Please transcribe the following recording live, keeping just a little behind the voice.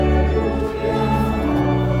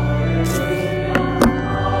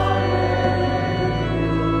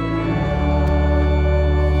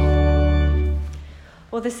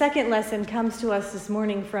the second lesson comes to us this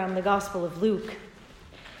morning from the Gospel of Luke,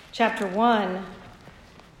 chapter 1,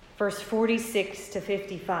 verse 46 to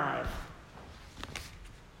 55.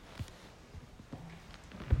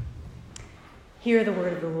 Hear the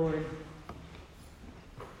word of the Lord.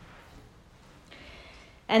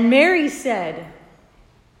 And Mary said,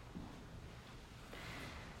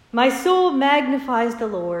 "My soul magnifies the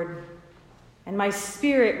Lord, and my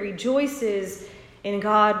spirit rejoices in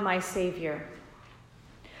God my Savior.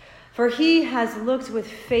 For he has looked with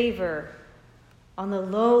favor on the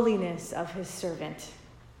lowliness of his servant.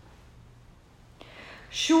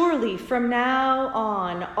 Surely from now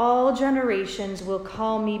on all generations will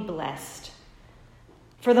call me blessed,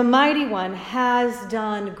 for the Mighty One has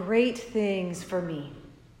done great things for me,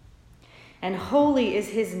 and holy is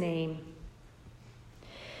his name.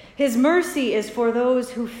 His mercy is for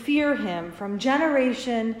those who fear him from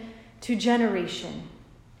generation to generation.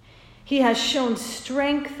 He has shown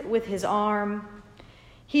strength with his arm.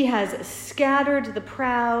 He has scattered the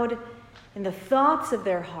proud in the thoughts of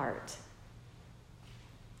their heart.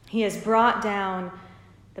 He has brought down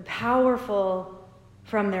the powerful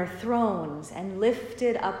from their thrones and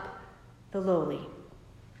lifted up the lowly.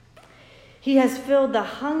 He has filled the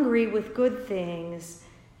hungry with good things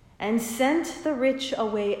and sent the rich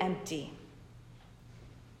away empty.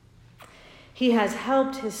 He has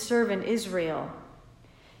helped his servant Israel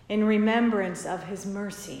in remembrance of his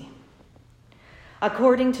mercy,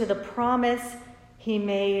 according to the promise he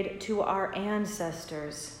made to our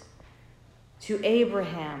ancestors, to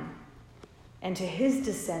Abraham, and to his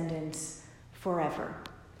descendants forever."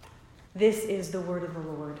 This is the word of the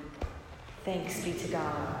Lord. Thanks be to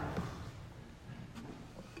God.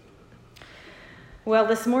 Well,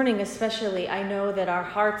 this morning especially, I know that our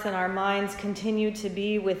hearts and our minds continue to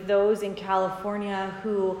be with those in California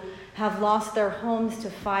who have lost their homes to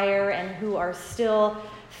fire and who are still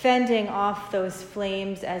fending off those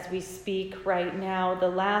flames as we speak right now. The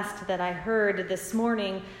last that I heard this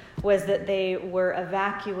morning was that they were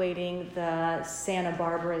evacuating the Santa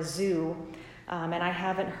Barbara Zoo, and I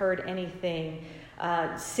haven't heard anything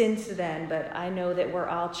since then, but I know that we're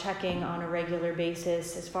all checking on a regular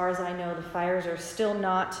basis. As far as I know, the fires are still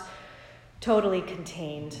not totally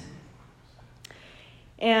contained.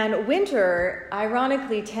 And winter,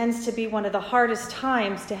 ironically, tends to be one of the hardest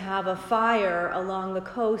times to have a fire along the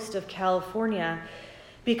coast of California,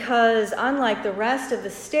 because unlike the rest of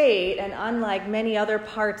the state and unlike many other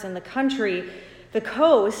parts in the country, the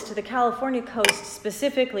coast, the California coast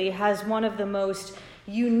specifically, has one of the most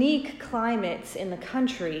unique climates in the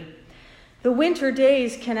country. The winter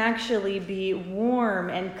days can actually be warm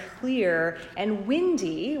and clear and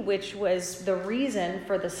windy, which was the reason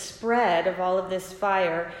for the spread of all of this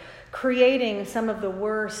fire, creating some of the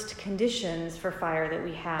worst conditions for fire that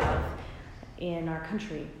we have in our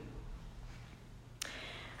country.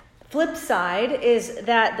 Flip side is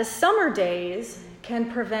that the summer days can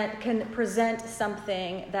present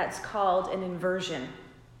something that's called an inversion.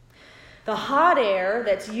 The hot air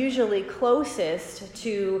that's usually closest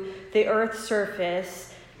to the Earth's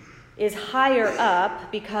surface is higher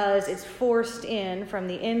up because it's forced in from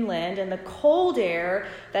the inland, and the cold air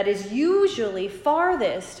that is usually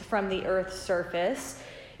farthest from the Earth's surface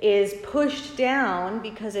is pushed down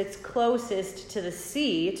because it's closest to the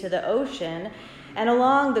sea, to the ocean. And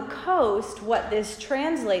along the coast, what this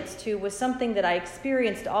translates to was something that I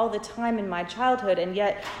experienced all the time in my childhood and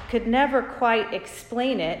yet could never quite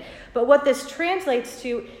explain it. But what this translates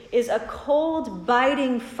to is a cold,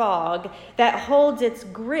 biting fog that holds its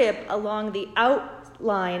grip along the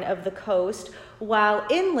outline of the coast, while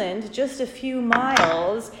inland, just a few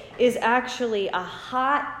miles, is actually a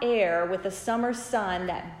hot air with a summer sun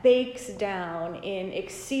that bakes down in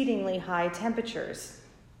exceedingly high temperatures.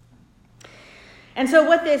 And so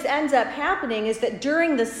what this ends up happening is that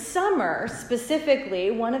during the summer,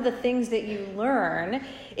 specifically, one of the things that you learn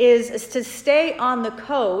is to stay on the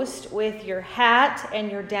coast with your hat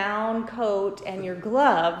and your down coat and your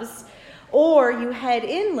gloves, or you head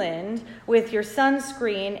inland with your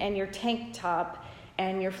sunscreen and your tank top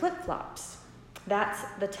and your flip-flops. That's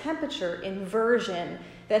the temperature inversion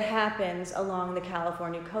that happens along the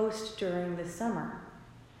California coast during the summer.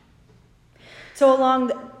 So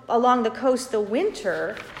along the coast, the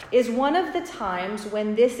winter is one of the times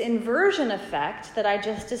when this inversion effect that I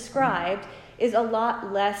just described is a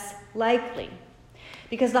lot less likely,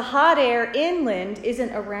 because the hot air inland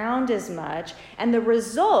isn't around as much, and the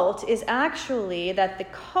result is actually that the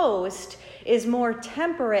coast is more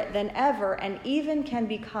temperate than ever and even can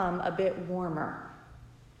become a bit warmer.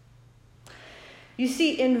 You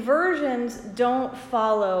see, inversions don't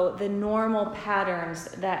follow the normal patterns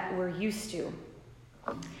that we're used to.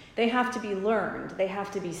 They have to be learned. They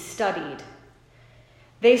have to be studied.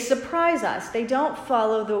 They surprise us. They don't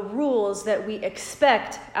follow the rules that we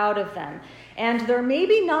expect out of them. And they're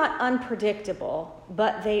maybe not unpredictable,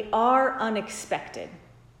 but they are unexpected.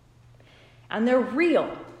 And they're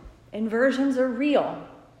real. Inversions are real.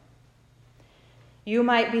 You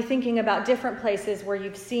might be thinking about different places where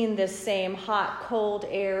you've seen this same hot, cold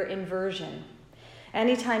air inversion.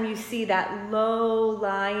 Anytime you see that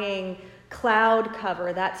low-lying cloud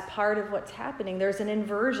cover, that's part of what's happening. There's an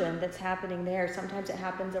inversion that's happening there. Sometimes it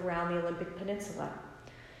happens around the Olympic Peninsula.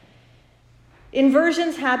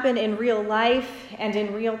 Inversions happen in real life and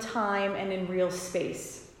in real time and in real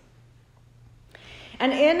space.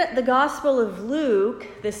 And in the Gospel of Luke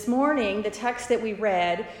this morning, the text that we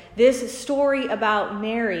read, this story about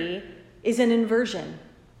Mary is an inversion.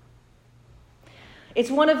 It's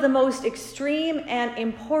one of the most extreme and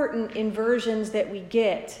important inversions that we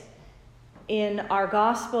get in our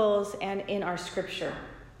Gospels and in our Scripture.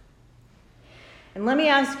 And let me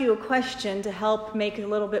ask you a question to help make a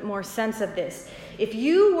little bit more sense of this. If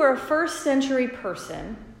you were a first century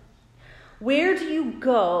person, where do you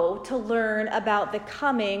go to learn about the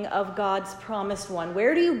coming of God's promised one?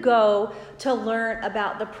 Where do you go to learn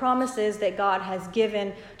about the promises that God has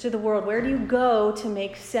given to the world? Where do you go to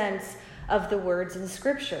make sense of the words in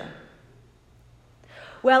Scripture?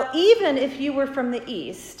 Well, even if you were from the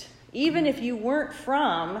East, even if you weren't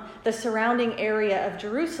from the surrounding area of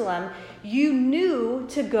Jerusalem, you knew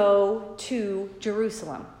to go to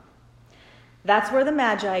Jerusalem. That's where the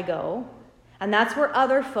Magi go, and that's where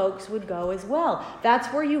other folks would go as well. That's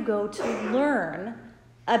where you go to learn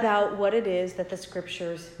about what it is that the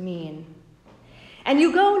Scriptures mean. And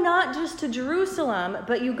you go not just to Jerusalem,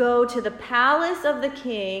 but you go to the palace of the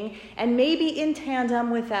king, and maybe in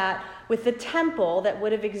tandem with that, with the temple that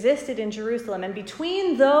would have existed in Jerusalem. And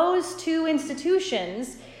between those two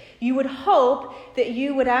institutions, you would hope that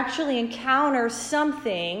you would actually encounter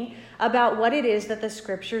something about what it is that the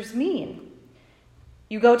Scriptures mean.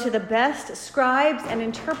 You go to the best scribes and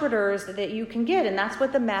interpreters that you can get, and that's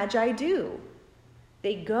what the Magi do.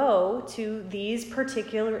 They go to these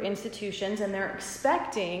particular institutions, and they're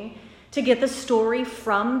expecting to get the story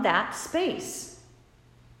from that space.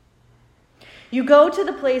 You go to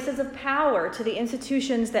the places of power, to the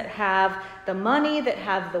institutions that have the money, that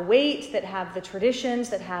have the weight, that have the traditions,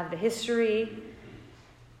 that have the history.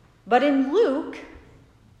 But in Luke,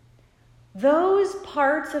 those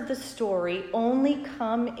parts of the story only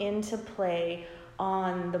come into play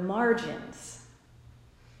on the margins.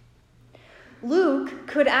 Luke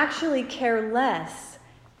could actually care less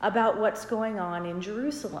about what's going on in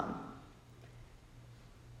Jerusalem.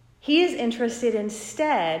 He is interested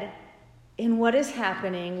instead in what is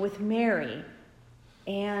happening with Mary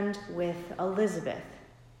and with Elizabeth.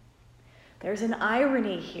 There's an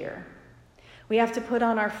irony here. We have to put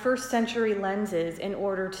on our first century lenses in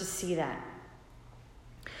order to see that.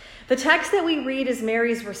 The text that we read is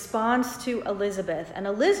Mary's response to Elizabeth. And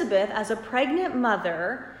Elizabeth, as a pregnant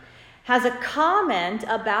mother, has a comment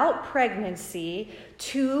about pregnancy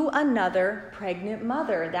to another pregnant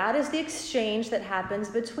mother. That is the exchange that happens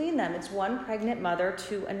between them. It's one pregnant mother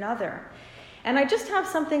to another. And I just have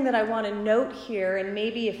something that I want to note here, and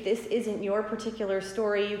maybe if this isn't your particular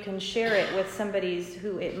story, you can share it with somebody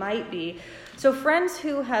who it might be. So friends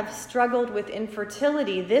who have struggled with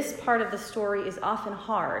infertility, this part of the story is often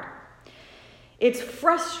hard. It's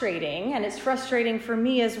frustrating, and it's frustrating for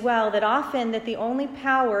me as well, that often that the only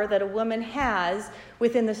power that a woman has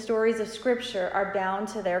within the stories of Scripture are bound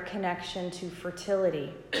to their connection to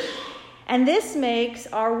fertility. And this makes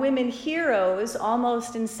our women heroes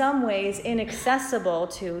almost in some ways inaccessible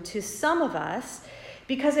to some of us,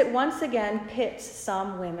 because it once again pits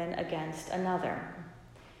some women against another.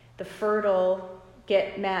 The fertile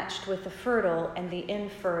get matched with the fertile, and the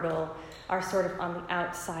infertile are sort of on the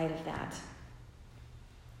outside of that.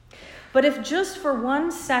 But if just for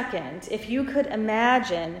 1 second, if you could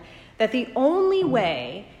imagine that the only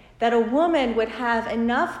way that a woman would have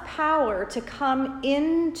enough power to come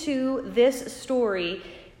into this story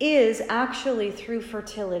is actually through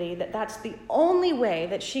fertility, that's the only way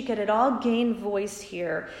that she could at all gain voice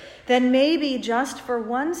here, then maybe just for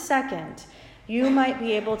 1 second, you might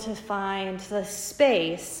be able to find the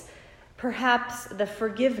space, perhaps the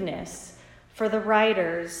forgiveness for the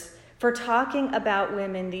writers for talking about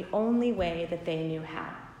women the only way that they knew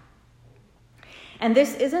how. And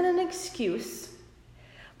this isn't an excuse,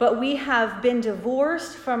 but we have been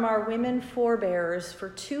divorced from our women forebears for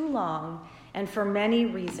too long and for many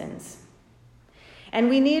reasons. And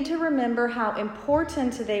we need to remember how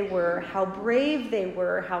important they were, how brave they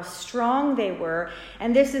were, how strong they were.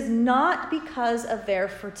 And this is not because of their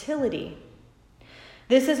fertility.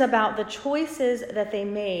 This is about the choices that they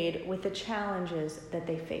made with the challenges that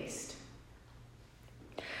they faced.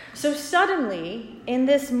 So suddenly, in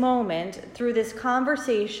this moment, through this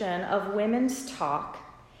conversation of women's talk,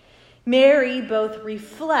 Mary both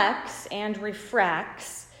reflects and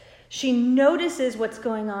refracts. She notices what's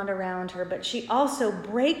going on around her, but she also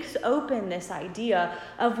breaks open this idea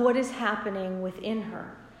of what is happening within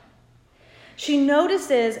her. She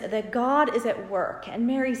notices that God is at work, and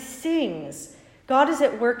Mary sings, God is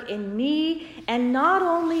at work in me, and not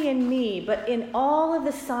only in me, but in all of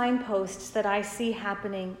the signposts that I see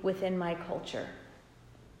happening within my culture.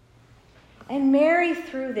 And Mary,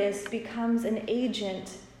 through this, becomes an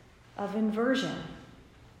agent of inversion.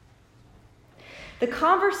 The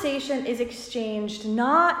conversation is exchanged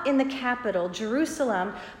not in the capital,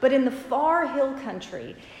 Jerusalem, but in the far hill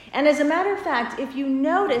country. And as a matter of fact, if you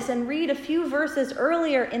notice and read a few verses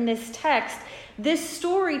earlier in this text, this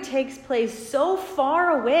story takes place so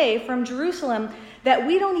far away from Jerusalem that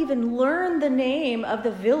we don't even learn the name of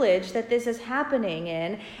the village that this is happening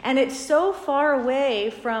in. And it's so far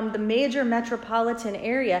away from the major metropolitan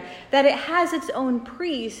area that it has its own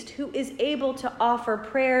priest who is able to offer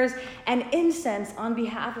prayers and incense on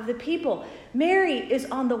behalf of the people. Mary is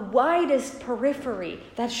on the widest periphery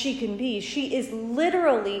that she can be. She is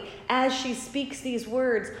literally, as she speaks these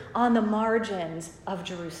words, on the margins of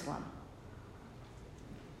Jerusalem.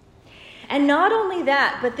 And not only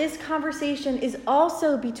that, but this conversation is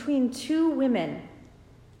also between two women.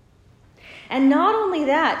 And not only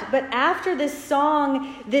that, but after this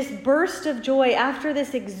song, this burst of joy, after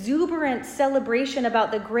this exuberant celebration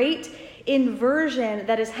about the great inversion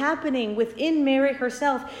that is happening within Mary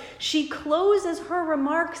herself, she closes her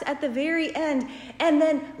remarks at the very end. And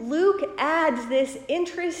then Luke adds this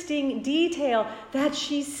interesting detail that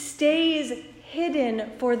she stays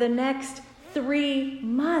hidden for the next 3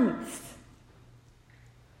 months.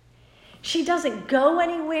 She doesn't go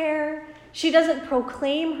anywhere. She doesn't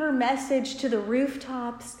proclaim her message to the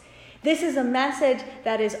rooftops. This is a message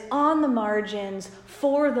that is on the margins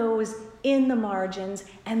for those in the margins,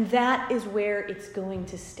 and that is where it's going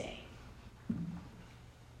to stay.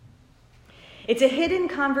 It's a hidden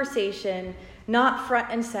conversation, not front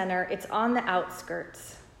and center. It's on the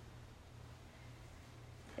outskirts.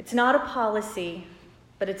 It's not a policy,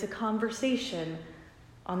 but it's a conversation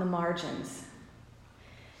on the margins.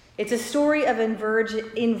 It's a story of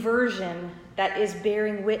inversion that is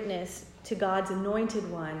bearing witness to God's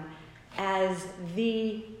anointed one as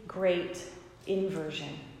the great inversion.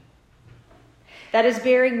 That is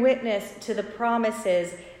bearing witness to the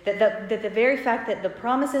promises, that the very fact that the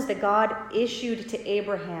promises that God issued to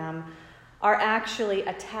Abraham are actually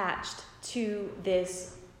attached to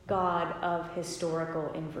this God of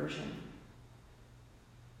historical inversion.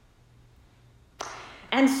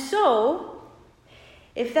 And so,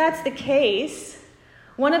 if that's the case,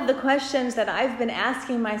 one of the questions that I've been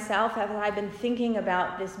asking myself as I've been thinking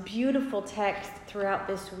about this beautiful text throughout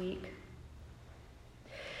this week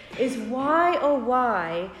is why, oh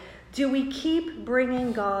why, do we keep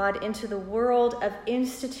bringing God into the world of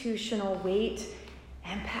institutional weight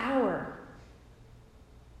and power?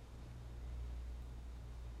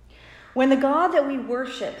 When the God that we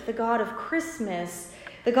worship, the God of Christmas,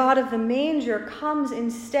 the God of the manger, comes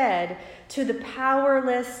instead to the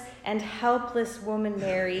powerless and helpless woman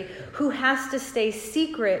Mary, who has to stay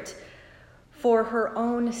secret for her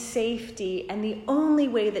own safety, and the only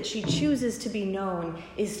way that she chooses to be known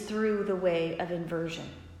is through the way of inversion.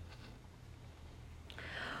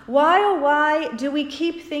 Why, oh why, do we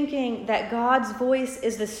keep thinking that God's voice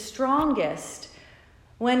is the strongest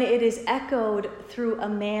when it is echoed through a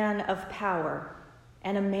man of power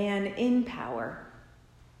and a man in power?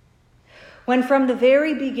 When from the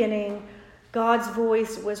very beginning, God's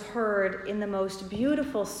voice was heard in the most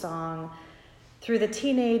beautiful song through the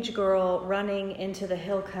teenage girl running into the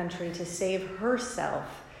hill country to save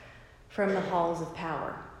herself from the halls of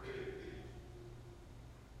power.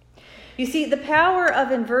 You see, the power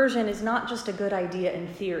of inversion is not just a good idea in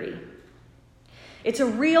theory. It's a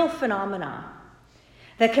real phenomenon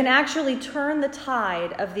that can actually turn the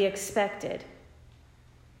tide of the expected.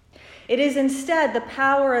 It is instead the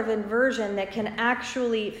power of inversion that can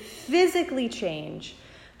actually physically change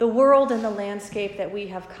the world and the landscape that we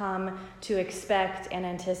have come to expect and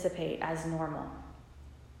anticipate as normal.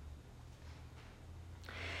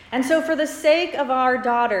 And so for the sake of our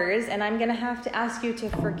daughters, and I'm going to have to ask you to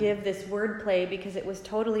forgive this wordplay because it was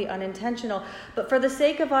totally unintentional, but for the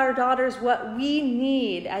sake of our daughters, what we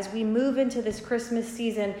need as we move into this Christmas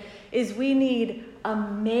season is we need a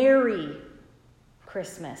merry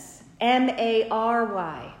Christmas.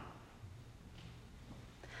 M-A-R-Y.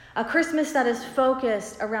 A Christmas that is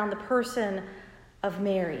focused around the person of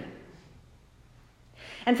Mary.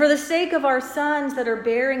 And for the sake of our sons that are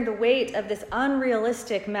bearing the weight of this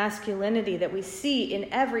unrealistic masculinity that we see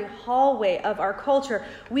in every hallway of our culture,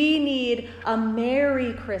 we need a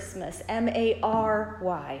merry Christmas,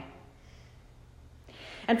 M-A-R-Y.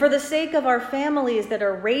 And for the sake of our families that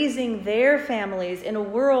are raising their families in a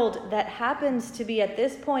world that happens to be at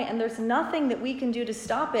this point, and there's nothing that we can do to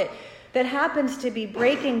stop it, that happens to be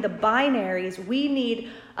breaking the binaries, we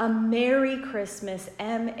need a merry Christmas,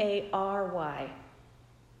 M-A-R-Y.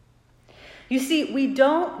 You see, we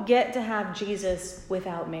don't get to have Jesus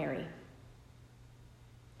without Mary.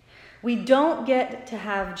 We don't get to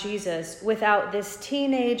have Jesus without this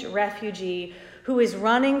teenage refugee who is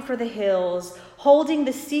running for the hills, holding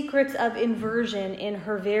the secrets of inversion in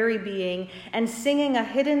her very being, and singing a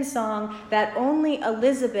hidden song that only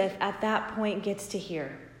Elizabeth at that point gets to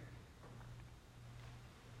hear.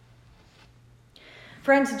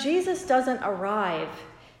 Friends, Jesus doesn't arrive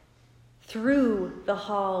through the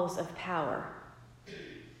halls of power.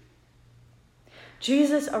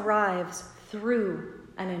 Jesus arrives through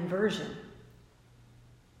an inversion.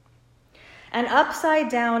 An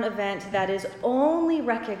upside-down event that is only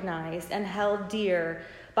recognized and held dear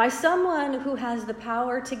by someone who has the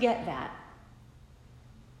power to get that.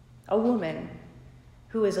 A woman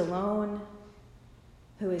who is alone,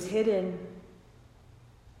 who is hidden.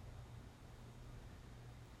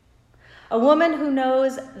 A woman who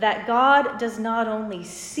knows that God does not only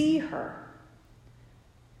see her,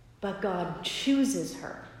 but God chooses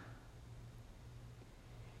her.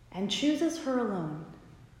 And chooses her alone.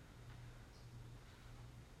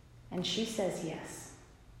 And she says yes.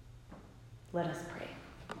 Let us pray.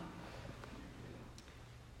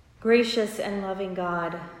 Gracious and loving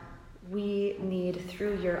God, we need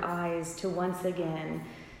through your eyes to once again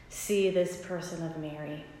see this person of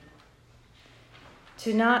Mary.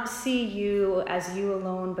 To not see you as you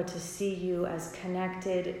alone, but to see you as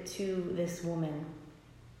connected to this woman.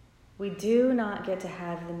 We do not get to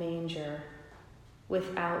have the manger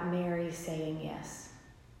without Mary saying yes.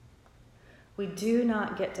 We do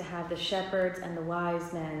not get to have the shepherds and the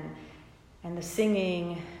wise men and the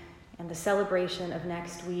singing and the celebration of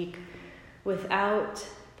next week without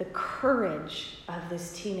the courage of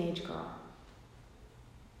this teenage girl.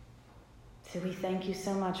 So we thank you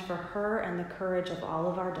so much for her and the courage of all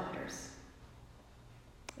of our daughters.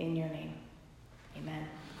 In your name, amen.